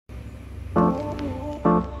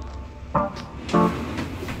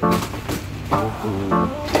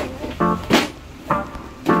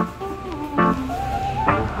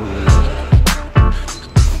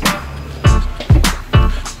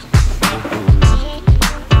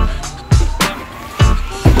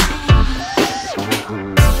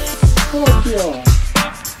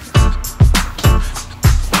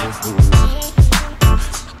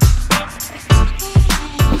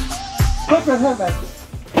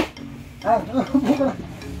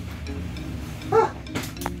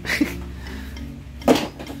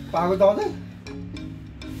Pagod ako din.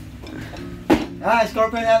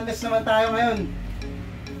 Scorpion helmets naman tayo ngayon.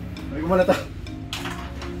 Balik ko muna ito.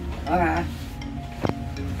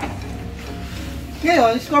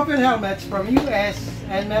 Ngayon, Scorpion helmets from US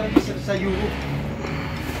and meron isa sa Europe.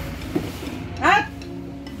 At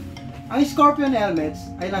ang Scorpion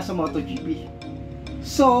helmets ay nasa MotoGP.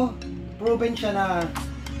 So, proven siya na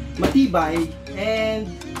matibay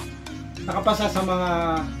and nakapasa sa mga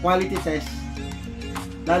quality test,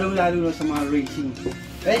 lalong-lalo na sa mga racing.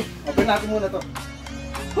 Okay, open natin muna to.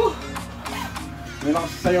 May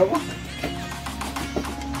nakasasayaw ko.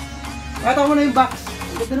 Pakita mo na yung box.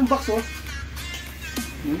 Ang ganda ng box, oh.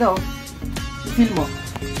 Ganda, oh. Feel mo.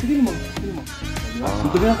 Feel mo. Feel mo.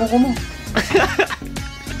 Ito ba yung kuko mo?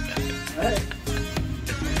 Alright.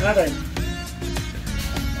 Natin.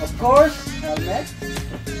 Of course, helmet.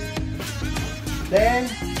 Then,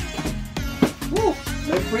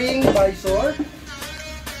 may spring, visor,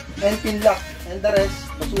 and pin lock. And the rest,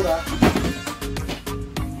 basura.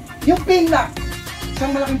 Yung pin lock,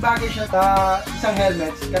 isang malaking bagay siya sa isang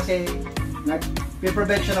helmet kasi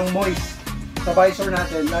nag-prevent siya ng moist sa visor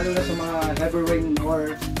natin, lalo na sa mga heavy rain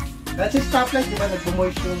or that's a stoplight, di ba?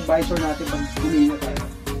 Nag-moist yung visor natin pag humina tayo.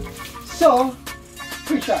 So,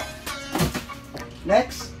 free siya.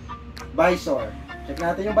 Next, visor. Check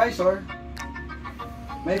natin yung visor.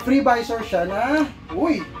 May free visor siya na,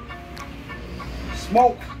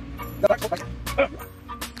 smoke.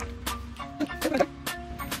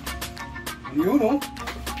 Yun, oh.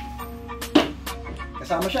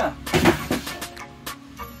 Kasama siya.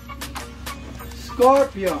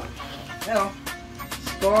 Scorpion. Ayan, oh.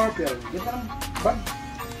 Scorpion. Ganda ng bag.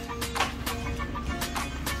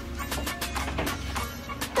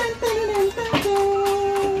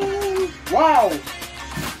 Wow!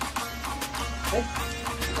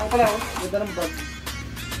 Ito pala, oh. Ganda ng bag.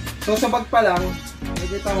 So, sa bag pa lang,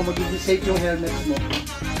 nakikita mo, magiging safe yung helmet mo.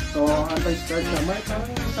 So, anti-scratch na. May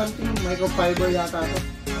parang something microfiber yata ito.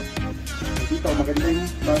 Dito, maganda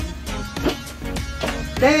yung bag.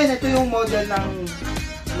 Then, ito yung model ng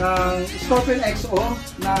Scorpion XO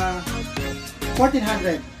na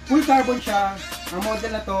 1400. Full carbon siya. Ang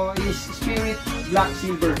model na to is Spirit Black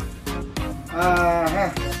Silver.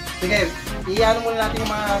 Sige, i-ano muna natin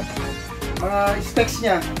yung mga specs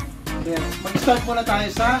niya. Mag-start muna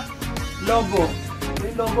tayo sa logo.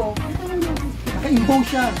 Yung logo, naka-emboss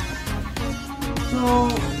siya. So,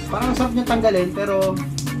 parang sarap niya tanggalin, pero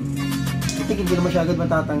I think hindi naman siya agad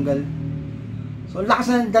matatanggal. So, lakas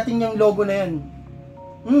na dating yung logo na yan.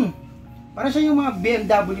 Parang siya yung mga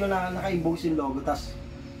BMW na naka-emboss yung logo, tas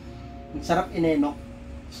sarap inenok,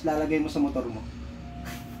 tapos lalagay mo sa motor mo.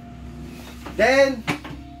 Then,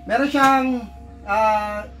 meron siyang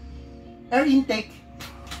air intake.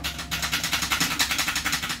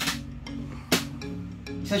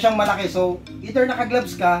 Isa siyang malaki, so either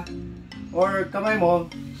naka-gloves ka or kamay mo,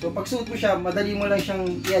 so pag suot mo siya, madali mo lang siyang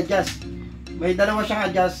i-adjust. May dalawa siyang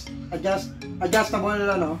adjustable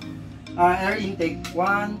air intake,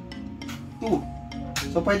 1, 2.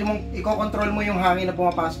 So pwede mong i-control mo yung hangin na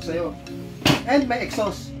pumapasok sa'yo. And may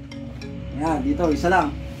exhaust. Yan, dito, isa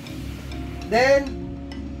lang. Then,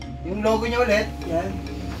 yung logo niya ulit, yan.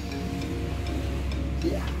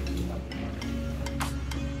 Yeah.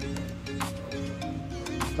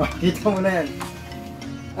 Kita mo na yan.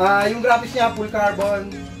 Yung graphics niya, full carbon.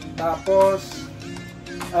 Tapos,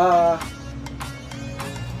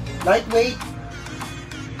 lightweight.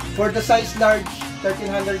 For the size large,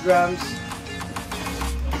 1300 grams.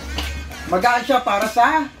 Magaan siya para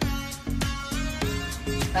sa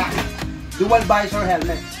dual visor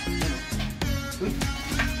helmet. Uy,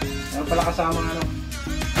 meron pala kasama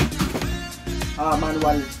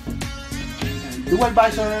manual. Dual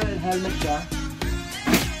visor helmet siya.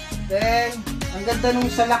 Then, ang ganda nung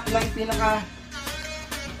salak ng pinaka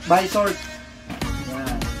visor.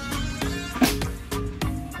 Yan.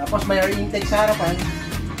 Tapos may air intake sa harapan.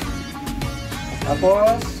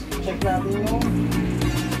 Tapos, check natin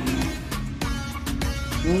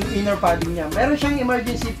yung inner padding niya. Meron siyang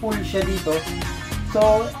emergency pull siya dito.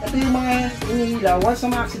 So, ito yung mga hinihila. Once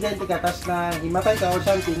na ma-aksidente ka, tapos na himatay ka or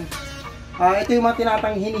something, ito yung mga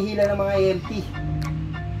tinatang hinihila ng mga EMT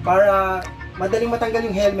para madaling matanggal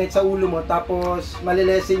yung helmet sa ulo mo, tapos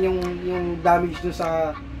malilesen yung damage dun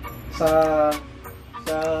sa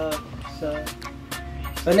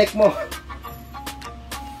neck mo.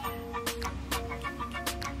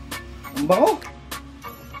 Ang bango.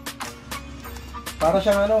 Para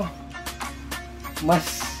siyang ano,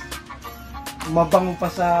 mas mabango pa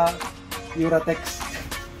sa Uratex.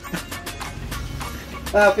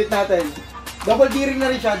 Fit natin. Double D-ring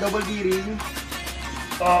na rin siya, double D-ring.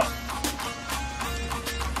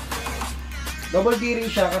 Double D-ring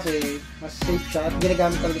siya kasi mas safe siya at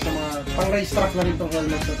ginagamit talaga sa mga pang-race track na rin itong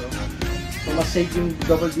helmet na to. So mas safe yung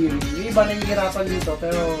double D-ring. Yung iba nahihirapan dito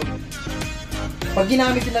pero pag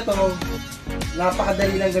ginamit din na to,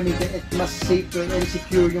 napakadali lang gamitin at mas safe and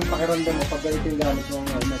secure yung pakiramdam mo pag ganito yung gamit mo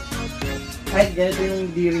ng helmet. Ay, ganito yung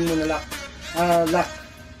D-ring mo na lock.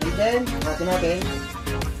 And then, natin.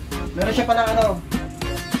 Meron siya palang ano,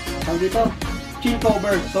 ang dito, chin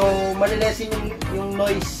cover. So, malilesin yung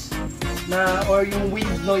noise na, or yung wind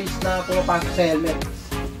noise na pumapasok sa helmet.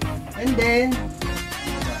 And then,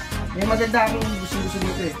 may maganda akong gusto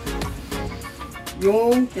dito eh.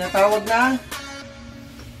 Yung tinatawag na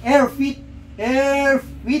air fit.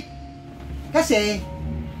 Kasi,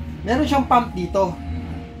 meron siyang pump dito.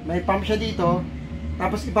 May pump siya dito.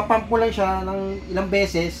 Tapos ipapump mo lang siya ng ilang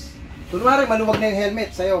beses. Kunwari, maluwag na yung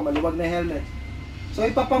helmet sa'yo. Maluwag na yung helmet. So,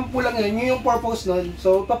 ipapump mo lang yun. Yun yung purpose nun.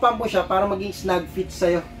 So, ipapump mo siya para maging snug fit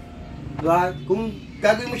sa'yo. Diba? Kung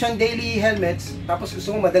gagawin mo siyang daily helmets, tapos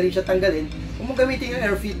gusto mo madali siya tanggalin, kung mo gamitin yung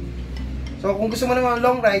air fit. So, kung gusto mo naman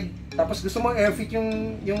long ride, tapos gusto mo air fit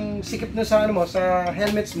yung sikip nun sa, ano mo, sa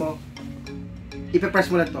helmets mo,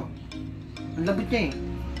 ipipress mo lang to. Ang labot niya eh.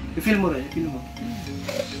 I-feel mo rin. I-feel mo.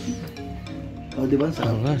 Oh, diba?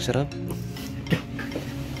 Sarap. Oo nga, sarap.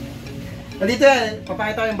 Nandito yan,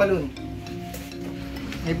 papakita ko yung balloon.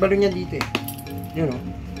 May balloon yan dito eh. Yun o.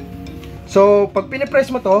 So, pag pinipress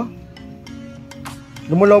mo to,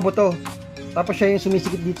 lumulobo to. Tapos siya yung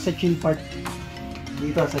sumisikip dito sa chin part.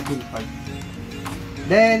 Dito sa chin part.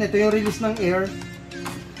 Then, ito yung release ng air.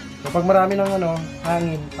 So, pag marami ng ano,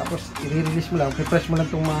 hangin, tapos i-release mo lang, pipress mo lang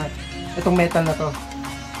itong metal na to.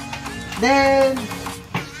 Then,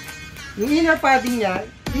 yung inner padding niya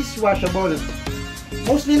is washable.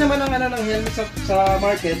 Mostly naman ang ano ng helmet sa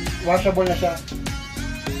market, washable na siya.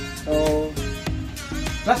 So,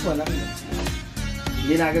 plus one lang.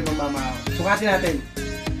 Hindi na agad mamamahaw. Sukatin natin.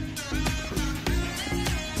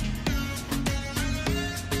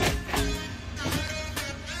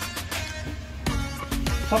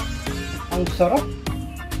 Ang sarap.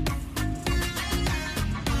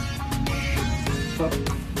 Sarap.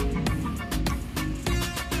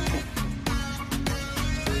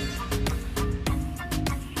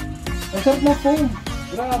 Ang sarap na foam.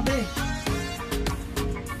 Grabe.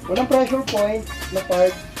 Walang pressure point na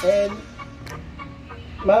part and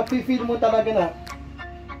mapi-feel mo talaga na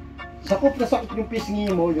sakop na sakop yung pisngi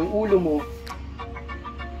mo, yung ulo mo.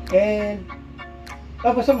 And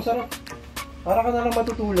basta masarap. Para ka na lang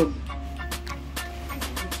matutulog.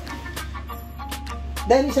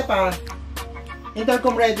 Then isa pa,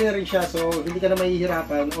 intercom ready na rin siya, so hindi ka na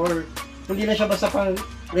mahihirapan or hindi na siya basta pang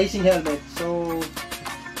racing helmet. So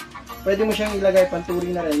pwede mo siyang ilagay pang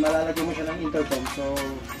touring na rin, malalagay mo siya ng intercom. So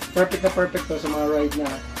perfect na perfect to sa mga ride na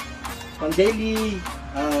pang daily,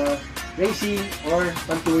 racing or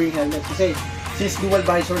pang touring helmet kasi since dual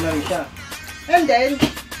visor na rin siya. And then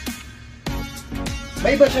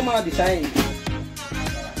may iba siya mga design.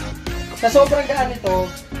 Sa sobrang gaan nito,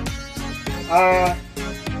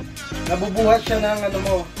 nabubuhat siya ng ano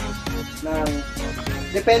mo, ng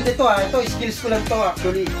depende to ito skills ko lang to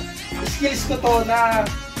actually. Skills ko to na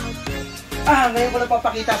ngayon ko lang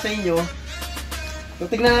papakita sa inyo. So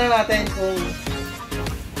tignan na natin kung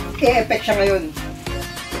i-effect siya ngayon.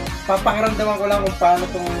 Papakiramdaman ko lang kung paano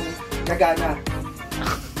itong gagana.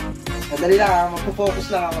 Madali lang,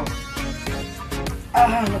 magpo-focus lang ako.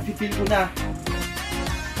 Napipil ko na.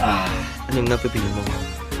 Anong napipili mo?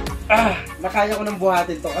 Nakaya ko nang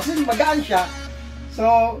buhatin to. Kasi magaan siya.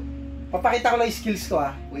 So, papakita ko lang yung skills ko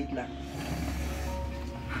Wait lang.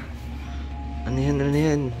 Ano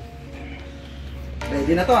yan?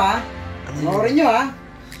 Ready na to Panoorin nyo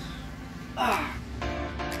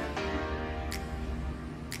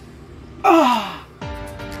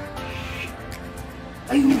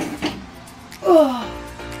Ayun.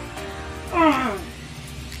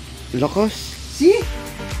 Lakas. See?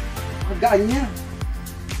 Magaan niya.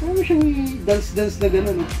 Ano mo siyang dance na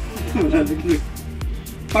gano'n?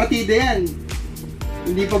 Partida yan.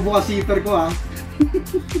 Hindi pa bukas zipper ko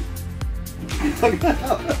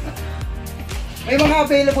May mga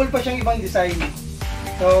available pa siyang ibang design.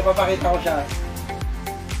 So, papakita ko siya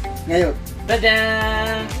ngayon.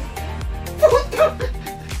 Tada! Puto!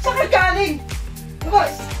 Saan ka galing?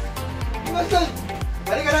 Labas! Labas doon!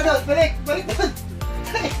 Balik ka na doon! Balik! Balik doon!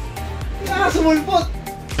 Nakasumulpot!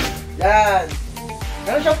 Yan!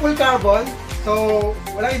 Meron siyang full carbon. So,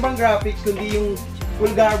 walang ibang graphics kundi yung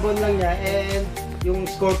full carbon lang niya and yung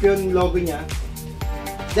Scorpion logo niya.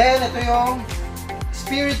 Then, ito yung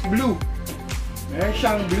Spirit Blue. Meron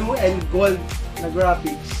siyang blue and gold na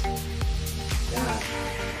graphics. Yan.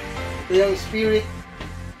 Ito yung Spirit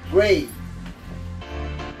Gray.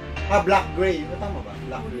 Black Gray. Tama ba?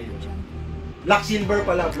 Black Gray. Black Silver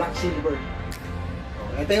pala. Black Silver.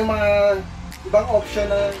 Ito yung mga ibang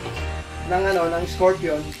option ng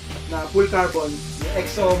Scorpion na full carbon. Yung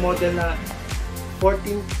EXO model na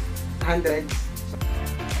 1400.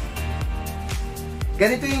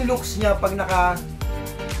 Ganito yung looks niya pag naka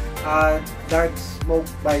dark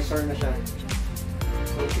smoke visor na siya.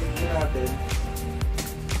 So, tingnan natin.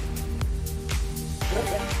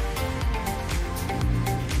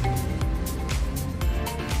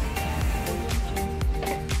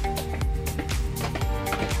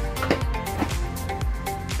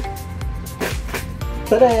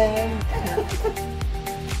 Tadam!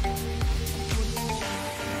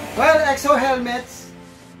 Well, EXO helmets.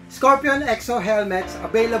 Scorpion EXO helmets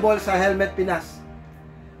available sa Helmet Pinas.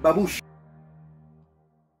 Babush!